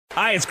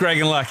Hi, it's Greg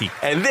and Lucky.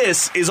 And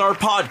this is our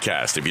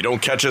podcast. If you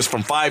don't catch us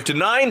from 5 to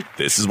 9,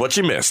 this is what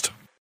you missed.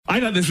 I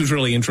thought this was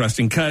really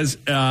interesting because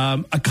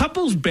a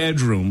couple's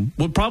bedroom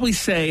will probably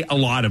say a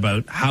lot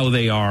about how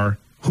they are,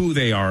 who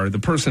they are, the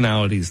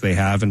personalities they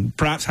have, and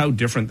perhaps how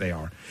different they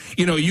are.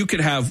 You know, you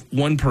could have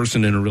one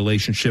person in a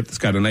relationship that's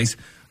got a nice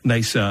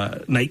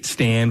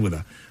nightstand with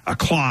a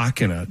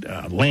clock and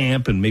a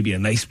lamp and maybe a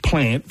nice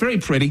plant, very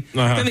pretty.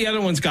 Then the other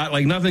one's got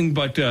like nothing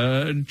but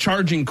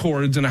charging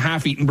cords and a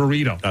half-eaten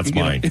burrito. That's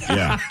mine.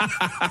 Yeah.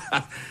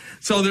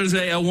 So there's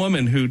a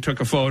woman who took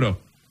a photo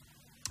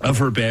of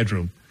her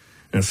bedroom,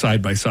 a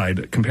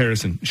side-by-side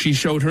comparison. She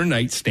showed her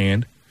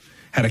nightstand,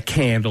 had a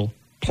candle,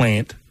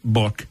 plant,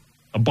 book,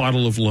 a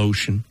bottle of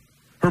lotion.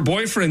 Her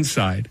boyfriend's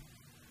side,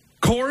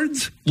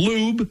 cords,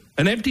 lube,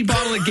 an empty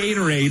bottle of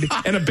Gatorade,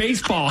 and a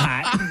baseball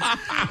hat.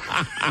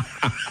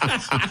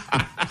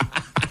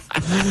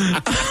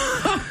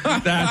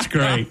 That's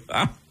great.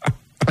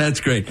 That's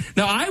great.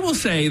 Now, I will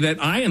say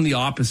that I am the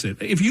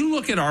opposite. If you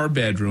look at our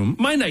bedroom,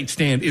 my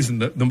nightstand isn't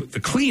the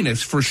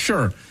cleanest for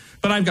sure,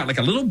 but I've got like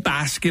a little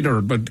basket or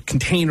a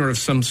container of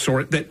some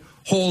sort that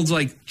holds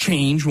like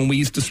change when we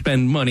used to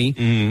spend money.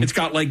 It's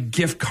got like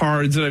gift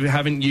cards that I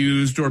haven't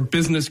used or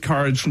business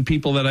cards from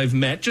people that I've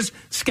met, just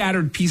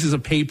scattered pieces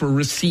of paper,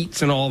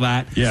 receipts and all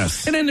that.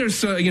 Yes. And then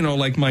there's,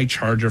 like my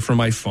charger for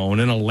my phone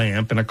and a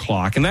lamp and a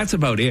clock, and that's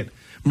about it.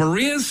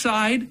 Maria's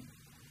side,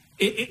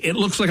 it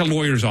looks like a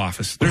lawyer's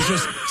office. There's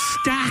just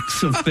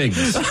stacks of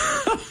things.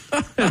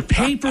 And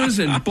papers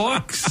and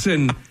books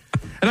and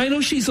I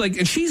know she's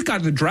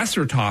got the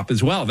dresser top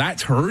as well.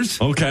 That's hers.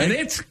 Okay. And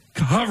it's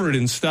covered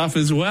in stuff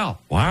as well.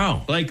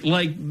 Wow. Like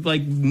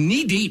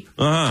knee deep.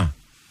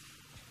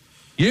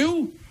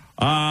 You?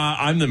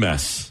 I'm the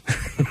mess.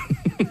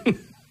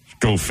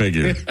 Go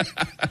figure.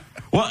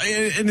 Well,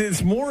 and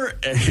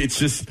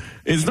it's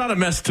it's not a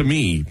mess to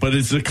me, but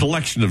it's a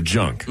collection of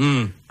junk,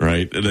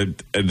 right?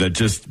 And that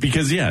just,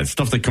 because, it's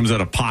stuff that comes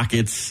out of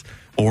pockets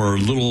or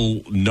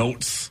little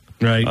notes.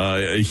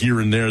 Right. Here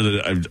and there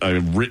that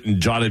I've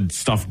jotted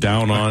stuff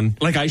down on.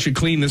 Like I should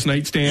clean this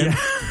nightstand?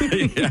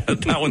 Yeah,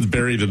 that one's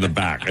buried in the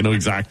back. I know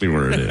exactly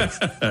where it is.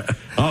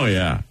 Oh,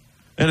 yeah.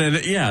 And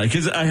then,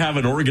 because I have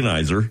an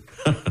organizer.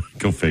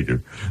 Go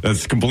figure.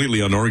 That's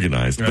completely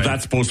unorganized. Right. But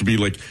that's supposed to be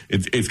like,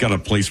 it's got a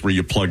place where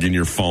you plug in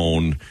your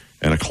phone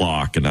and a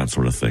clock and that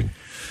sort of thing.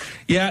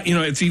 Yeah,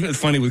 it's even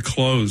funny with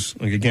clothes.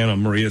 Like, again,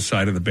 on Maria's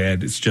side of the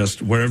bed, it's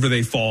just wherever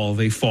they fall.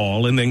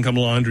 And then come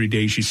laundry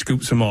day, she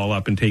scoops them all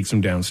up and takes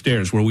them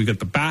downstairs, where we got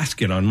the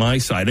basket on my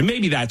side. And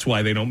maybe that's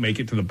why they don't make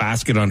it to the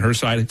basket on her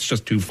side. It's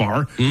just too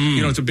far.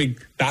 It's a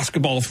big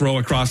basketball throw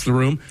across the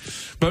room.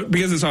 But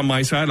because it's on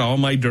my side, all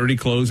my dirty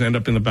clothes end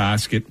up in the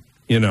basket.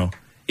 You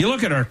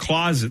look at our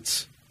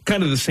closets,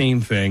 kind of the same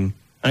thing.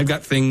 I've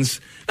got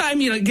things,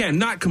 again,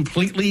 not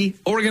completely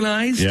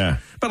organized. Yeah.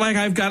 But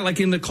I've got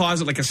in the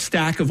closet a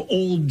stack of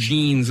old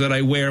jeans that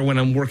I wear when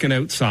I'm working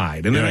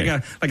outside. And then I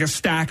got a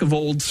stack of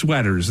old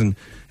sweaters. And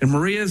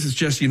Maria's is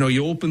just,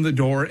 you open the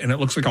door and it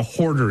looks like a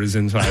hoarder is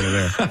inside of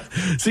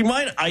there. See,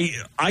 mine,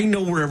 I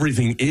know where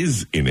everything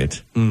is in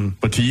it,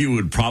 but to you it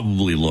would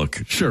probably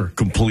look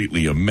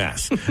completely a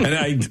mess.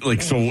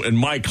 And so in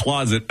my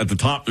closet at the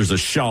top there's a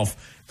shelf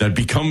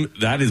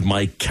that is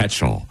my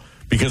catch-all,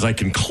 because I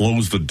can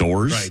close the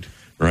doors.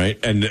 Right.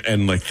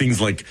 And like things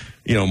like,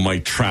 my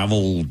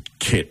travel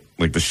kit,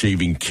 like the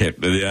shaving kit,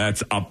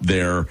 that's up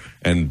there,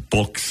 and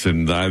books,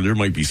 and there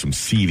might be some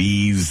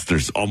CDs.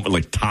 There's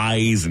like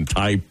ties and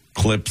tie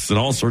clips and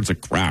all sorts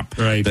of crap.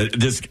 Right.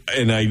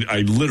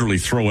 I literally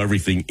throw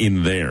everything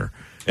in there.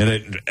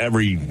 And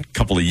every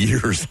couple of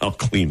years, I'll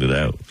clean it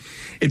out.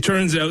 It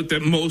turns out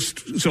that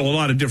a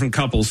lot of different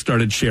couples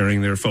started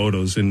sharing their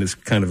photos, and this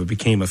kind of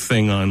became a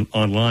thing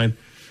online.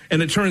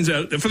 And it turns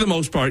out that for the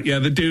most part,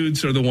 the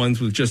dudes are the ones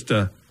with just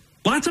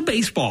lots of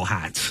baseball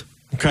hats.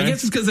 Okay. I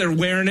guess it's because they're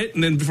wearing it,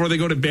 and then before they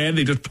go to bed,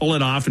 they just pull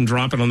it off and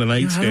drop it on the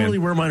nightstand. I don't really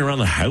wear mine around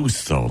the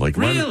house, though.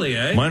 Really,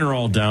 Mine are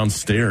all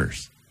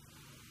downstairs.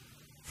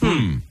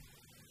 Yeah,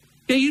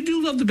 you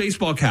do love the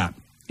baseball cap.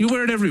 You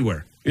wear it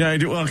everywhere. Yeah, I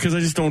do. Well, because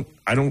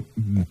I don't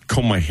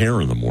comb my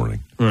hair in the morning.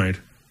 Right.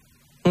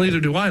 Well,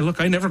 neither do I.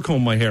 Look, I never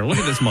comb my hair. Look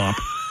at this mop.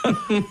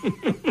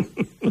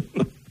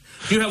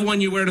 Do you have one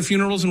you wear to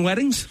funerals and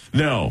weddings?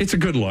 No. It's a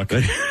good look.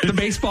 The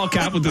baseball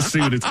cap with the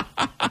suit.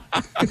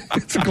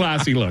 It's a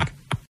classy look.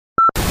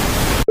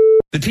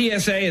 The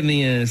TSA in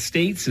the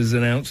States has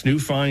announced new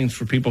fines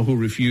for people who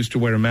refuse to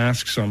wear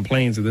masks on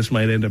planes, and this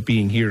might end up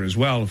being here as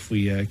well if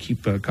we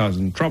keep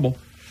causing trouble.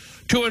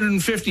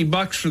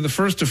 $250 for the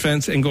first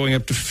offense and going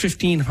up to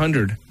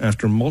 $1,500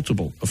 after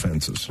multiple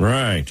offenses.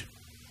 Right.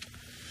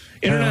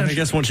 I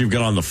guess once you've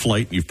got on the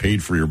flight and you've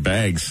paid for your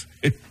bags,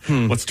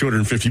 what's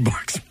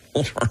 $250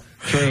 more?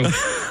 True.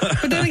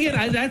 But then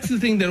again, that's the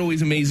thing that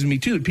always amazes me,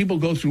 too. People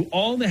go through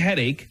all the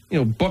headache,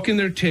 booking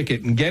their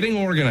ticket and getting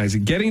organized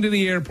and getting to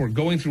the airport,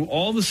 going through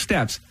all the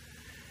steps.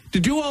 to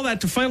do all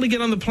that, to finally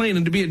get on the plane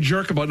and to be a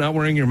jerk about not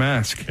wearing your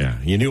mask. Yeah,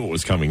 you knew it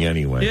was coming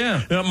anyway.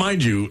 Yeah. Now,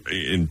 mind you,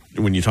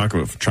 when you talk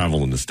about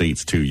travel in the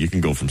States, too, you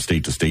can go from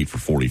state to state for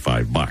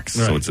 $45. Right.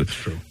 So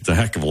it's a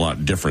heck of a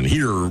lot different.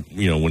 Here,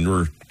 when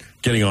we're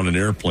getting on an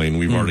airplane,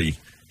 we've already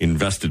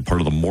invested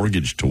part of the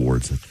mortgage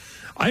towards it.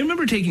 I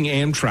remember taking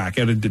Amtrak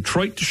out of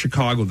Detroit to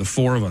Chicago, the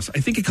four of us. I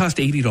think it cost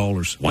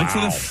 $80. Wow. Like for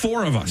the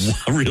four of us.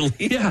 Really?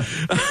 Yeah.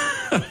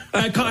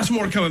 It cost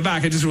more coming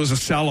back. It was a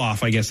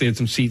sell-off. I guess they had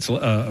some seats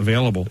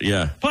available.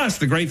 Yeah. Plus,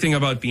 the great thing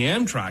about the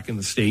Amtrak in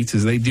the States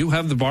is they do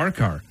have the bar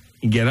car.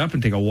 You get up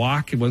and take a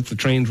walk once the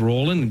train's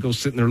rolling and go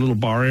sit in their little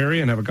bar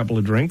area and have a couple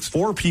of drinks.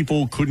 4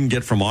 people couldn't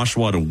get from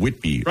Oshawa to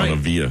Whitby on a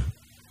Via.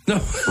 No,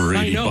 for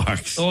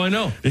 $80. Oh, I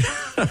know.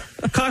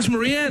 Cost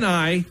Maria and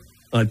I,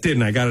 it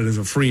didn't. I got it as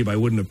a free, but I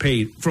wouldn't have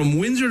paid. From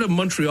Windsor to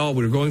Montreal,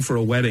 we were going for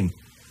a wedding.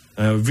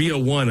 Via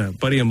One, a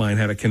buddy of mine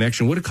had a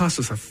connection. Would have cost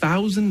us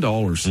 $1,000.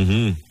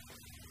 Mm-hmm.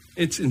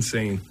 It's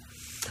insane.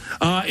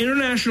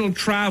 International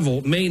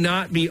travel may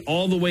not be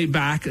all the way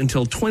back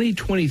until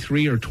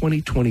 2023 or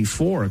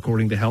 2024,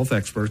 according to health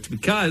experts,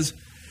 because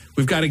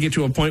we've got to get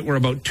to a point where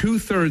about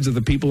 2/3 of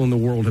the people in the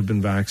world have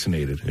been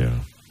vaccinated. Yeah.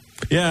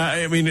 Yeah,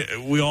 I mean,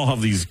 we all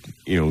have these,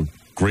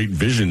 great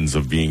visions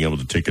of being able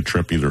to take a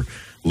trip either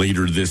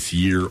later this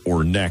year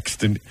or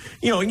next. And,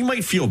 you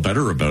might feel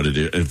better about it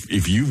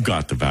if you've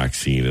got the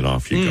vaccine and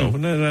off you go.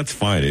 And that's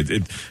fine.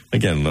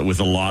 Again,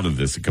 with a lot of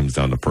this, it comes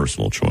down to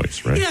personal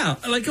choice, right? Yeah.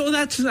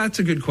 That's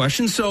a good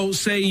question. So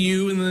say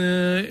you and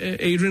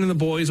Adrian and the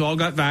boys all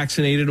got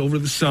vaccinated over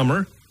the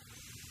summer,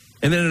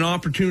 and then an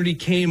opportunity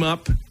came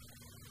up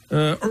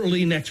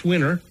early next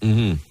winter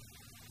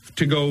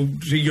to go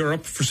to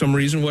Europe for some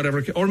reason,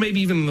 whatever, or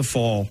maybe even in the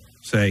fall,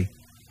 say.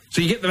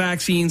 So you get the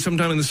vaccine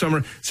sometime in the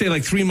summer, say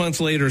like 3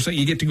 months later, so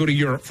you get to go to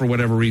Europe for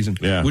whatever reason.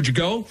 Yeah. Would you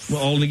go?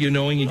 Well, only you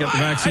knowing you get the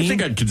vaccine? I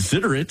think I'd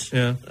consider it.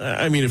 Yeah.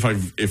 I mean,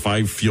 if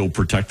I feel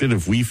protected,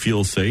 if we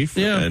feel safe,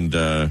 and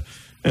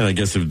I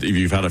guess if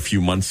you've had a few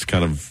months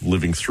kind of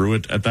living through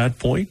it at that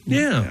point,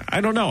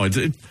 I don't know.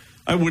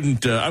 I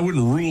wouldn't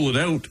rule it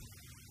out.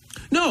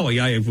 No,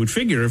 I would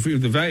figure if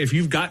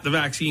you've got the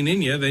vaccine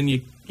in you, then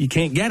you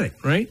can't get it,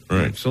 right?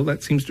 Right. So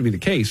that seems to be the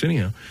case,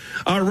 anyhow.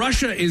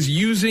 Russia is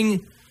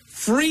using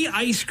free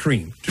ice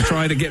cream to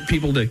try to get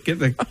people to get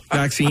the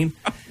vaccine.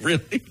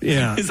 Really?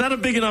 Yeah. Is that a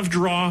big enough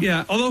draw?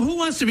 Yeah. Although, who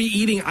wants to be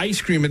eating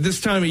ice cream at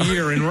this time of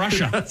year in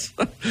Russia?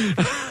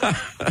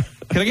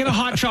 Can I get a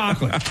hot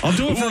chocolate? I'll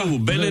do it for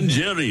Ben &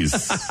 Jerry's.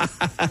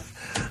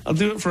 I'll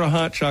do it for a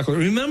hot chocolate.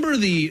 Remember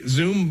the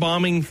Zoom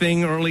bombing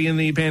thing early in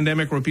the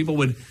pandemic where people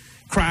would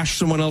crash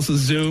someone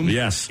else's Zoom?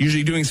 Yes.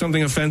 Usually doing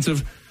something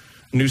offensive.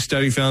 A new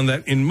study found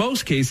that in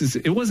most cases,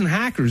 it wasn't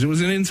hackers. It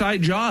was an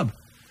inside job.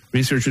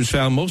 Researchers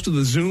found most of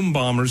the Zoom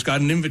bombers got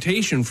an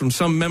invitation from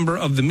some member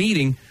of the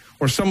meeting,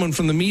 or someone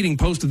from the meeting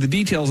posted the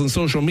details on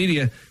social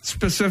media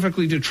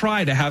specifically to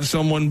try to have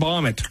someone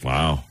bomb it.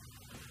 Wow.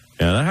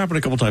 Yeah, that happened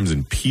a couple times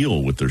in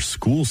Peel with their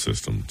school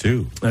system,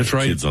 too. That's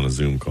right. Kids on a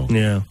Zoom call.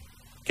 Yeah.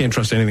 Can't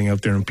trust anything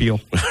out there in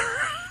Peel.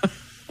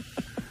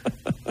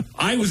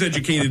 I was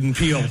educated in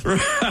Peel.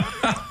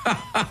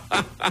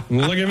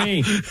 Look at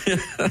me.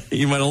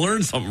 You might have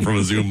learned something from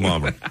a Zoom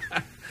bomber.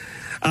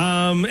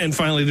 And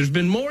finally, there's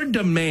been more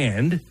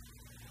demand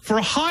for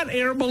hot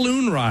air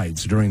balloon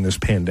rides during this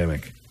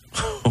pandemic.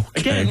 Okay.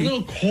 Again, a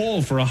little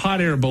cold for a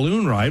hot air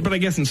balloon ride, but I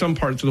guess in some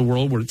parts of the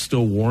world where it's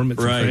still warm,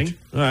 it's a thing.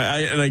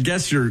 And I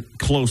guess you're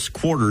close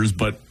quarters,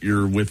 but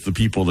you're with the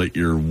people that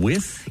you're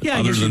with? Yeah.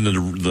 Other than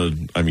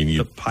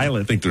the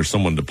pilot. Think there's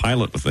someone to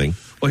pilot the thing.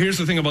 Well, here's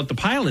the thing about the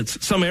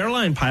pilots. Some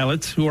airline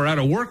pilots who are out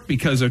of work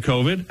because of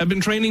COVID have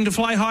been training to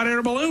fly hot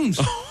air balloons.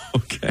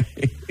 Okay.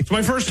 It's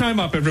my first time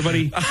up,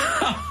 everybody.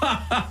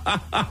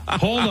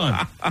 Hold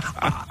on.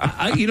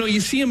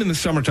 You see them in the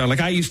summertime. Like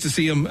I used to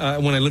see them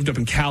when I lived up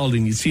in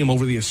Caledon. You'd see them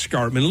over the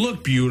escarpment. It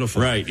looked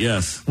beautiful. Right,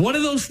 yes. One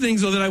of those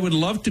things, though, that I would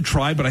love to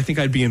try, but I think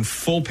I'd be in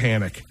full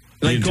panic.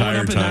 Like going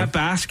up in that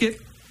basket.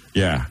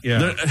 Yeah.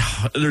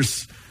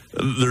 There's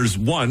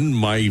one,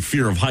 my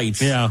fear of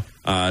heights. Yeah.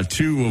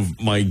 2 of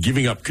my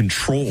giving up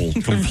control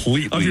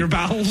completely. Of your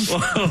bowels?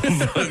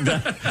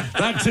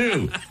 that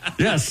too.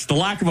 Yes, the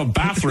lack of a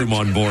bathroom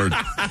on board.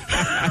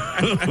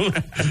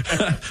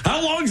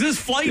 How long is this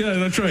flight? Yeah,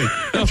 that's right.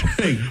 That's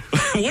right.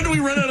 When do we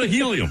run out of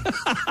helium?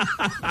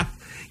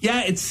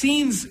 Yeah, it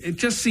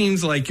just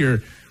seems like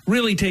you're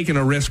really taking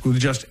a risk with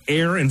just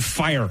air and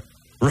fire.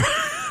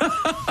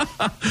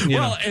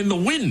 Well, and the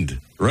wind,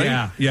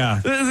 right?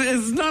 Yeah.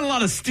 There's not a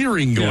lot of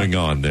steering going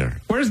on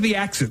there. Where's the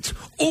exits?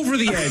 Over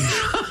the edge.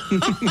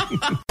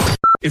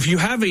 If you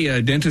have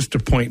a dentist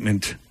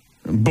appointment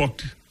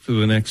booked for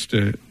the next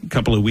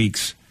couple of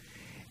weeks,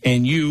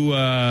 and you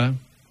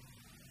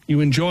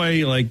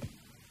enjoy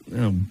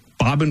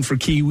bobbing for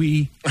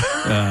kiwi,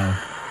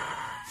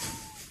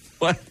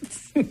 what?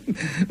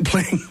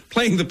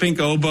 playing the pink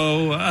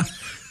oboe.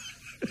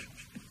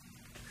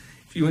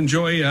 If you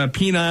enjoy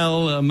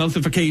penile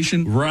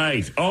mouthification.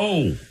 Right.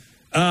 Oh.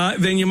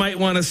 Then you might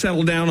want to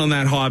settle down on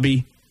that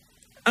hobby.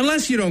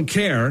 Unless you don't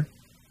care.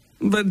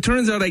 But it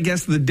turns out, I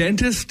guess, the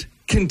dentist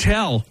can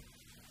tell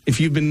if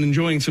you've been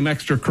enjoying some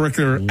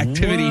extracurricular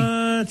activity.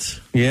 What?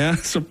 Yeah,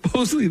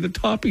 supposedly the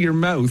top of your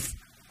mouth,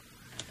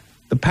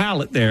 the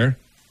palate there,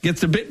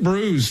 gets a bit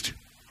bruised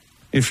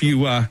if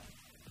you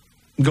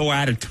go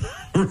at it.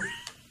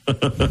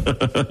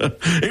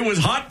 It was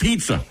hot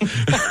pizza.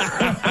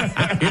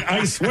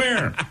 I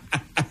swear.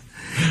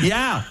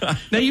 Yeah.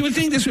 Now, you would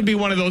think this would be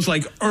one of those,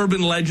 like,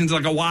 urban legends,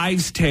 like a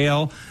wives'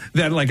 tale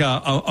that, like,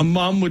 a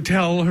mom would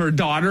tell her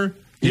daughter,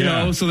 you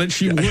know, so that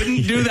she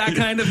wouldn't do that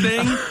kind of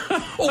thing.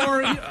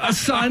 Or a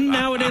son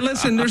nowadays.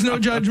 Listen, there's no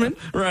judgment.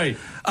 Right.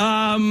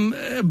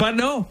 But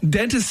no,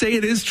 dentists say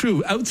it is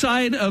true.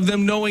 Outside of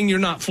them knowing you're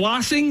not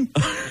flossing,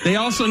 they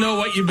also know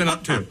what you've been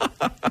up to.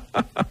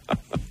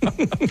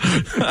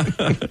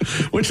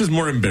 Which is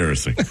more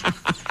embarrassing?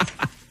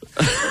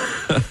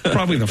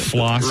 Probably the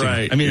flossing.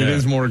 Right. I mean, it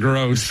is more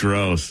gross.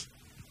 Gross.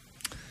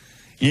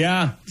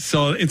 Yeah,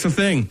 so it's a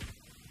thing.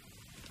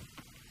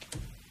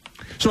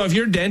 So if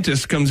your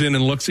dentist comes in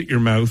and looks at your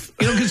mouth,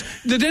 you know, because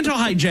the dental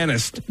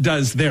hygienist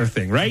does their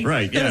thing, right?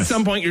 Right, And at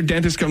some point, your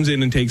dentist comes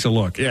in and takes a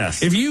look.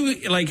 Yes. If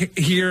you, like,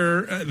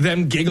 hear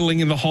them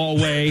giggling in the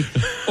hallway,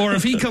 or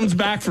if he comes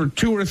back for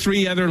 2 or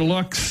 3 other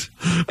looks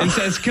and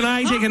says, "Can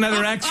I take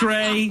another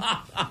x-ray?"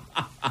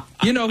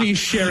 You know he's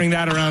sharing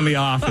that around the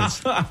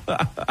office.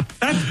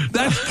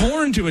 That's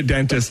porn to a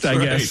dentist,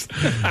 I guess.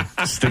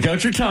 Stick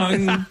out your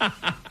tongue.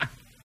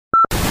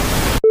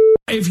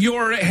 If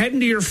you're heading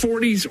to your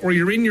 40s or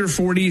you're in your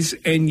 40s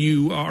and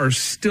you are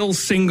still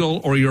single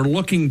or you're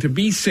looking to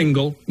be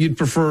single, you'd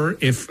prefer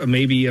if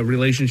maybe a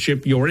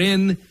relationship you're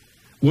in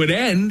would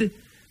end,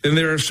 then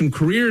there are some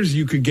careers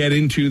you could get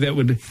into that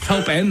would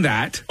help end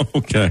that.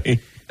 Okay.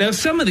 Now,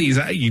 some of these,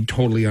 you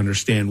totally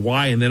understand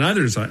why, and then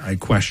others I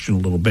question a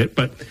little bit.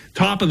 But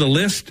top of the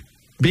list,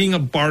 being a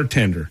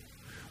bartender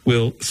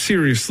will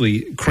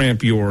seriously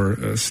cramp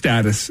your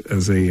status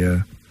as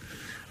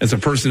a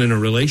person in a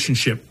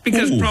relationship,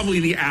 because probably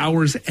the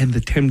hours and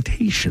the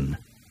temptation.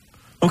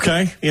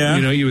 Okay, yeah.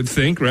 You know, you would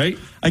think, right?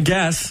 I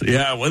guess,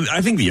 yeah. Well,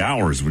 I think the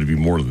hours would be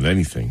more than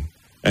anything.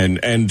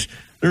 And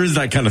there is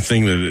that kind of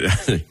thing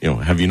that, you know,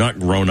 have you not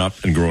grown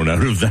up and grown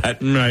out of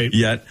that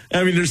yet?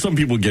 I mean, there's some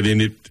people get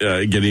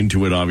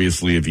into it,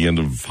 obviously, at the end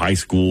of high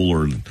school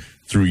or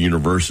through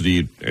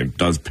university. It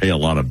does pay a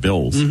lot of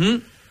bills.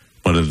 Mm-hmm.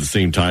 But at the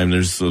same time,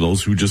 there's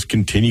those who just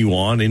continue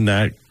on in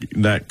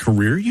that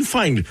career. You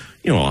find,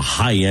 you know, a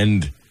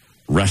high-end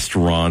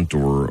restaurant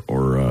or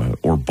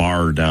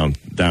bar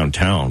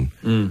downtown.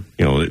 You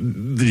know,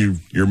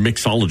 your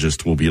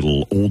mixologist will be a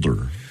little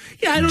older.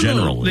 Yeah, I don't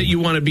know that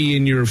you want to be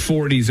in your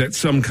 40s at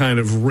some kind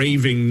of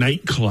raving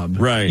nightclub.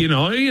 Right. You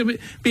know,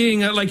 being,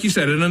 like you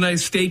said, in a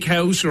nice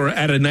steakhouse or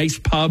at a nice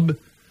pub.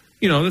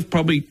 You know, that's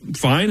probably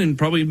fine and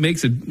probably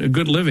makes a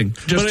good living.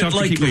 Just tough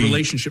to keep a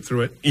relationship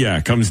through it. Yeah,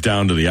 it comes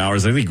down to the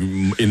hours. I think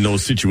in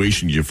those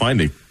situations, you find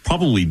they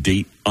probably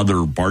date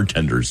other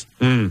bartenders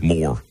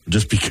more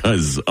just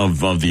because of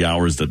the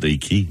hours that they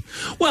keep.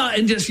 Well,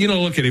 and just, you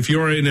know, look at if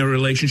you're in a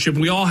relationship,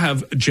 we all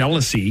have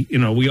jealousy. You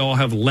know, we all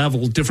have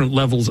different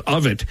levels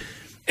of it.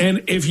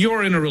 And if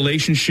you're in a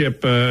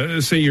relationship,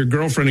 say your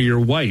girlfriend or your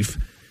wife,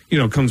 you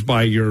know, comes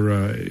by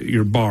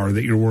your bar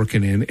that you're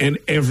working in, and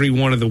every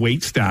one of the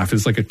wait staff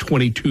is like a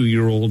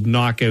 22-year-old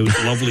knockout,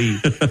 lovely,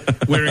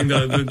 wearing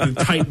the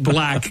tight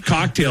black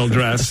cocktail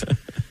dress.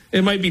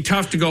 It might be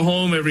tough to go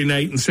home every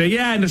night and say,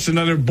 yeah, and it's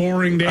another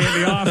boring day at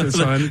the office,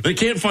 hon. They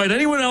can't find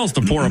anyone else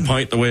to pour a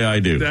pint the way I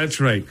do. That's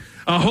right.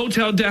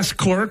 Hotel desk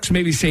clerks,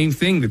 maybe same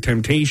thing, the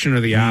temptation or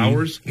the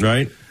hours.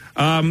 Right.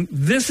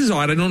 This is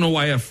odd. I don't know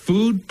why a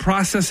food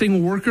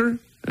processing worker,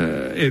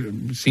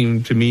 it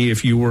seemed to me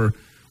if you were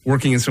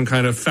working in some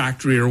kind of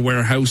factory or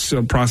warehouse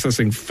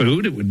processing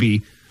food, it would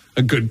be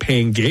a good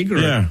paying gig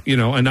or, you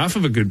know, enough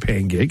of a good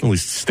paying gig. At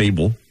least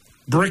stable.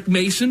 Brick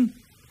mason.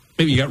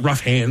 Maybe you got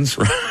rough hands.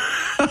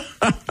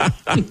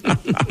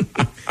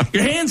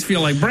 Your hands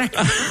feel like brick.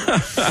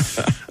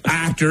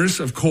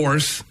 Actors, of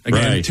course.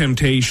 Again,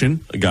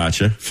 temptation.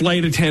 Gotcha.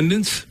 Flight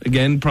attendants.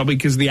 Again, probably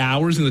because of the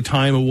hours and the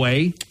time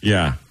away.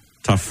 Yeah.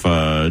 Tough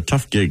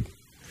gig.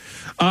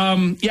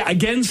 Yeah,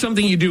 again,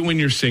 something you do when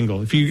you're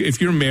single.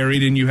 If you're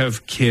married and you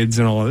have kids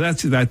and all of that,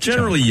 that's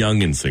generally tough.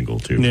 Young and single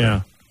too. Yeah.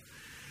 Right?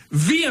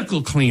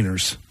 Vehicle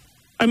cleaners.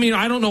 I mean,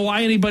 I don't know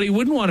why anybody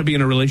wouldn't want to be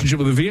in a relationship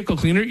with a vehicle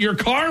cleaner. Your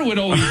car would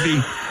always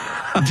be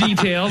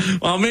detailed.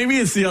 Well, maybe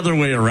it's the other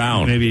way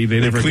around. Maybe they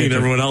never clean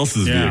everyone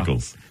else's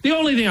vehicles. The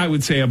only thing I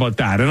would say about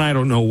that, and I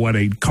don't know what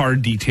a car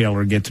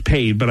detailer gets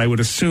paid, but I would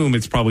assume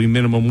it's probably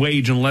minimum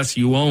wage unless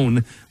you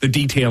own the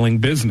detailing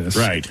business.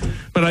 Right.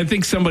 But I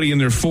think somebody in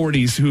their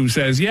 40s who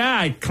says, yeah,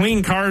 I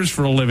clean cars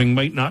for a living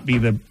might not be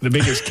the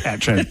biggest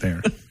catch out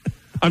there.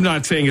 I'm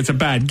not saying it's a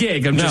bad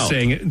gig. I'm just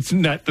saying it's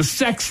not the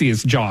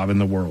sexiest job in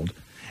the world.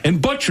 And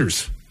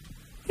butchers.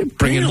 You're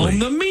bringing home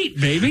the meat,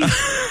 baby.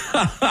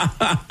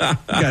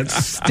 Got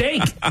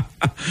steak.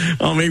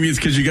 Well, maybe it's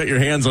because you got your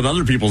hands on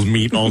other people's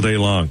meat all day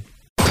long.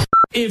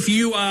 If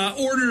you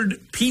ordered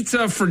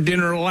pizza for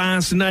dinner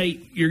last night,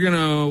 you're going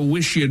to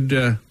wish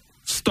you'd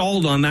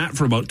stalled on that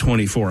for about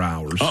 24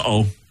 hours.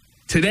 Uh-oh.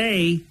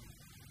 Today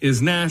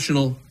is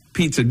National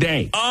pizza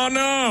day. Oh,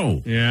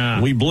 no.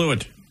 Yeah. We blew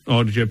it.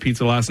 Oh, did you have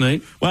pizza last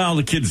night? Well,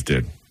 the kids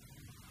did.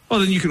 Well,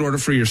 then you could order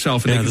for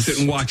yourself and they can sit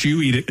and watch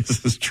you eat it.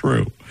 This is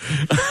true.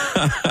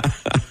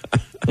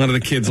 One of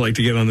the kids like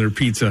to get on their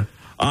pizza.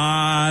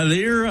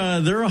 They're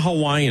a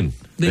Hawaiian.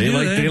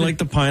 They like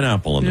the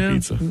pineapple on the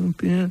pizza.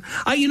 Yeah.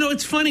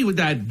 It's funny with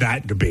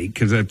that debate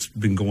because that's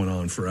been going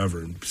on forever.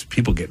 And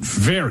people get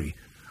very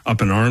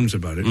up in arms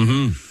about it.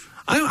 Mm-hmm.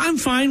 I'm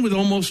fine with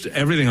almost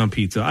everything on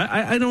pizza.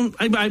 I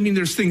mean,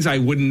 there's things I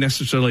wouldn't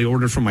necessarily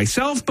order for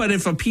myself, but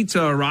if a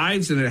pizza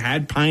arrives and it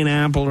had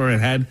pineapple or it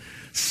had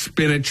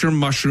spinach or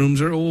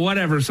mushrooms or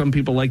whatever some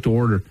people like to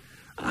order,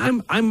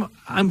 I'm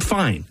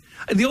fine.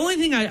 The only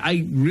thing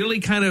I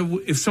really kind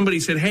of, if somebody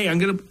said, hey, I'm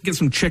going to get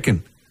some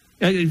chicken.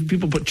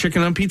 People put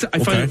chicken on pizza. I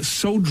find it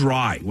so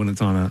dry when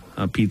it's on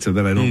a pizza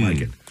that I don't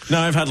like it. No,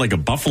 I've had like a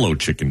buffalo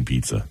chicken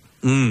pizza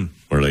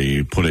where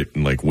they put it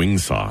in like wing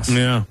sauce.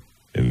 Yeah.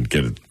 And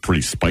get it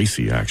pretty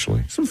spicy,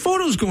 actually. Some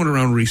photos going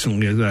around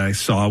recently that I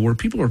saw where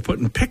people are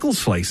putting pickle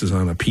slices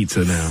on a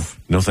pizza now.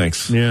 No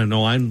thanks. Yeah,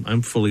 no,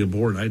 I'm fully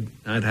aboard.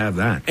 I'd have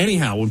that.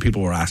 Anyhow, when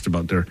people were asked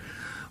about their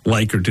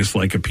like or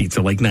dislike a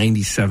pizza, like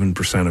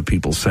 97% of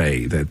people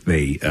say that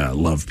they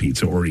love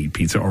pizza or eat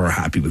pizza or are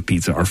happy with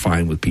pizza, are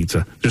fine with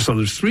pizza. There's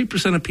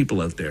 3% of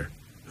people out there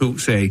who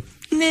say,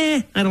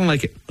 nah, I don't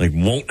like it. Like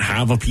won't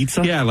have a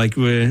pizza? Yeah, like,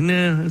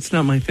 nah, it's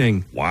not my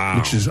thing. Wow.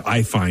 Which is,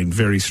 I find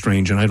very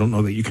strange, and I don't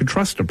know that you could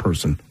trust a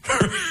person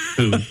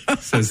who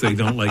says they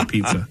don't like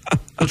pizza.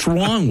 What's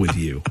wrong with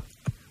you?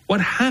 What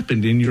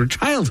happened in your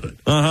childhood?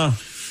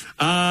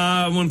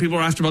 When people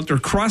are asked about their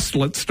crust,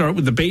 let's start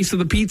with the base of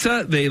the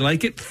pizza. They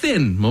like it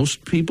thin.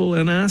 Most people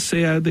in us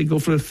say they go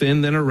for a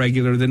thin, then a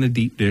regular, then a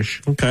deep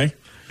dish. Okay.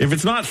 If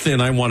it's not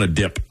thin, I want a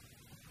dip.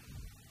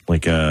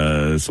 Like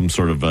some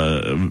sort of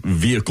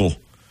vehicle.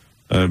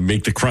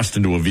 Make the crust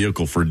into a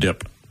vehicle for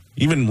dip.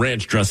 Even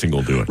ranch dressing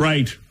will do it.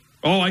 Right.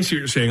 Oh, I see what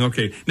you're saying.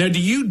 Okay. Now,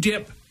 do you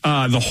dip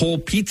the whole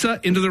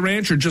pizza into the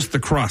ranch or just the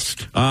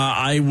crust?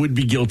 I would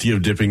be guilty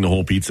of dipping the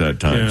whole pizza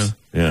at times.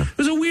 Yeah.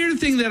 There's a weird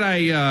thing that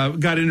I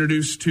got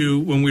introduced to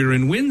when we were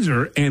in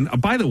Windsor. And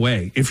by the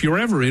way, if you're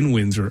ever in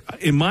Windsor,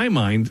 in my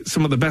mind,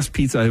 some of the best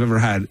pizza I've ever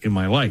had in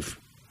my life.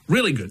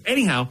 Really good.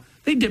 Anyhow,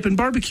 they dip in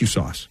barbecue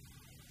sauce.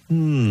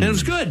 And it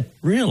was good.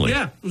 Really?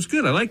 Yeah, it was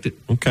good. I liked it.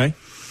 Okay.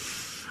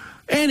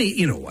 And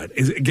you know what?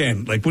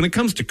 Again, like when it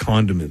comes to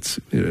condiments,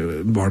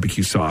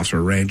 barbecue sauce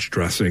or ranch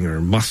dressing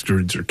or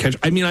mustards or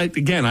ketchup, I mean, I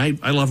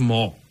love them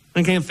all.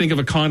 I can't think of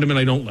a condiment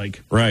I don't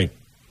like. Right.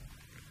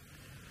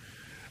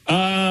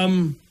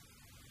 Women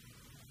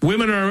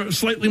are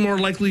slightly more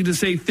likely to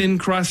say thin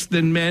crust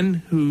than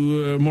men,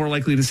 who are more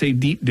likely to say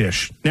deep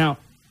dish. Now,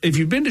 if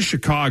you've been to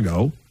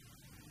Chicago,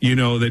 you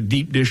know that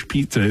deep dish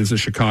pizza is a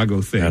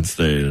Chicago thing. That's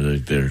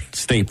their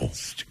staple.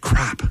 It's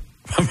crap.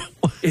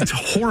 It's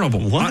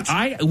horrible. What?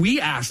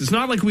 We asked. It's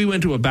not like we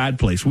went to a bad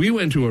place. We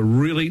went to a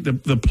really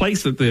the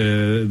place that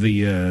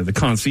the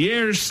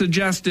concierge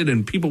suggested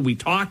and people we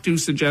talked to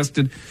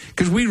suggested,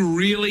 because we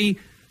really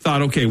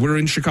thought, okay, we're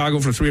in Chicago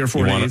for 3 or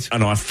 4 days.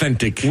 An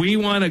authentic. We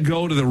want to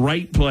go to the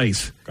right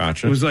place.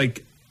 Gotcha.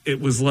 It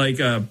was like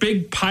a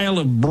big pile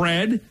of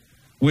bread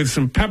with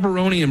some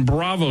pepperoni and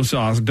Bravo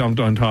sauce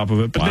dumped on top of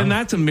it. But then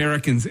that's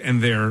Americans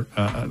and their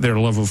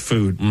love of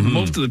food. Mm-hmm.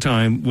 Most of the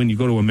time, when you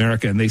go to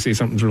America and they say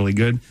something's really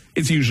good,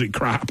 it's usually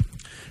crap.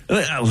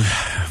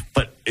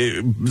 But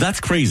that's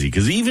crazy,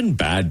 because even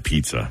bad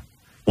pizza,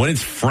 when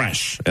it's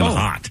fresh and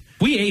hot,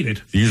 we ate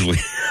it. Usually.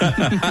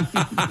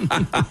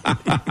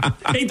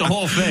 Ate the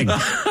whole thing.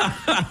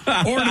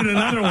 Ordered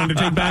another one to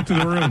take back to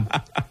the room.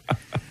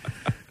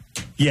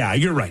 Yeah,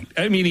 you're right.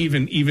 I mean,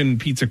 even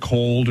pizza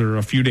cold or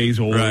a few days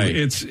old, right.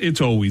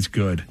 It's always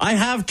good. I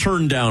have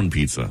turned down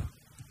pizza.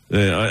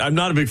 I'm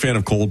not a big fan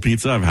of cold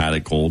pizza. I've had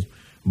it cold.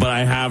 But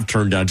I have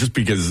turned down just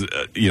because,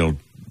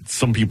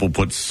 some people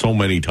put so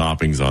many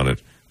toppings on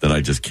it that I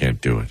just can't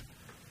do it.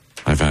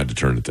 I've had to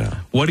turn it down.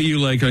 What do you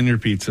like on your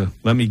pizza?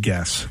 Let me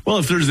guess. Well,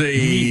 if there's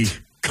a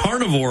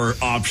carnivore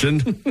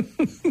option,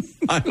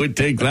 I would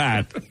take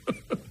that.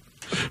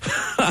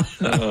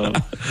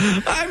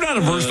 I'm not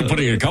averse to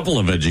putting a couple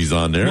of veggies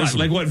on there.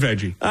 Like what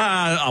veggie?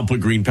 I'll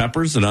put green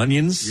peppers and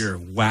onions. You're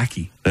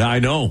wacky. I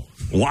know.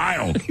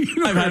 Wild.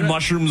 I've had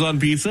mushrooms on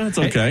pizza. It's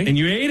okay. And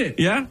you ate it.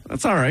 Yeah,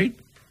 that's all right.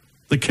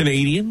 The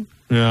Canadian.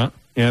 Yeah,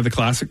 the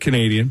classic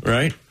Canadian.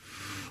 Right.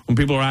 When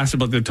people are asked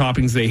about the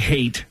toppings they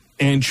hate,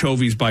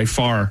 anchovies by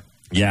far.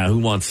 Yeah, who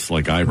wants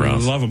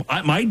eyebrows? I love them.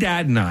 My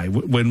dad and I,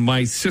 when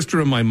my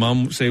sister and my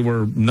mom say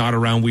we're not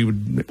around, we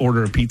would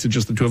order a pizza,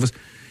 just the two of us.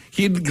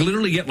 He'd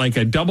literally get like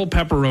a double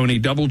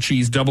pepperoni, double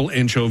cheese, double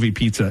anchovy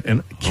pizza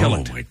and kill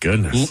it. Oh, my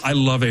goodness. I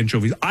love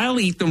anchovies. I'll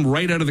eat them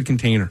right out of the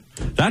container.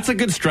 That's a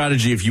good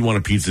strategy if you want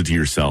a pizza to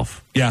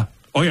yourself. Yeah.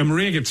 Oh, yeah,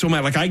 Maria gets so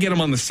mad. Like, I get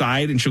them on the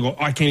side, and she'll go,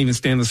 I can't even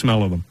stand the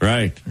smell of them.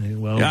 Right.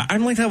 Well, yeah,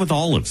 I'm like that with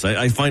olives.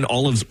 I find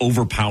olives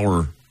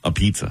overpower a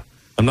pizza.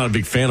 I'm not a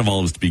big fan of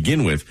olives to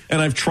begin with,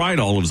 and I've tried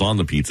olives on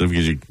the pizza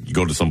because you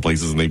go to some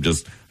places and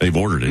they've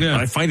ordered it. Yeah.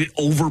 But I find it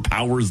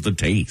overpowers the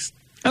taste.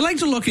 I like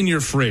to look in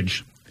your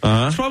fridge.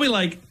 Uh-huh. It's probably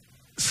like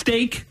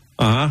steak,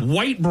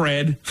 white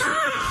bread,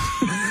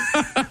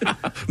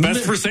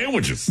 best for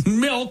sandwiches,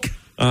 milk,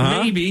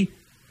 maybe.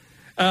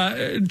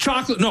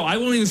 Chocolate. No, I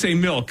won't even say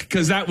milk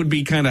because that would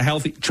be kind of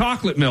healthy.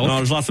 Chocolate milk. No,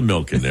 there's lots of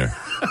milk in there.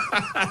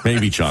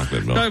 Maybe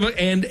chocolate milk.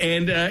 And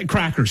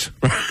crackers.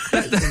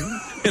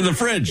 In the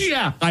fridge.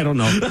 Yeah, I don't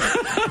know.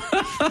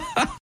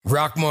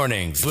 Rock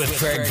Mornings with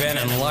Craig Venn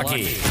and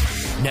Lucky.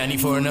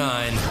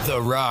 94.9 The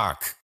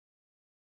Rock.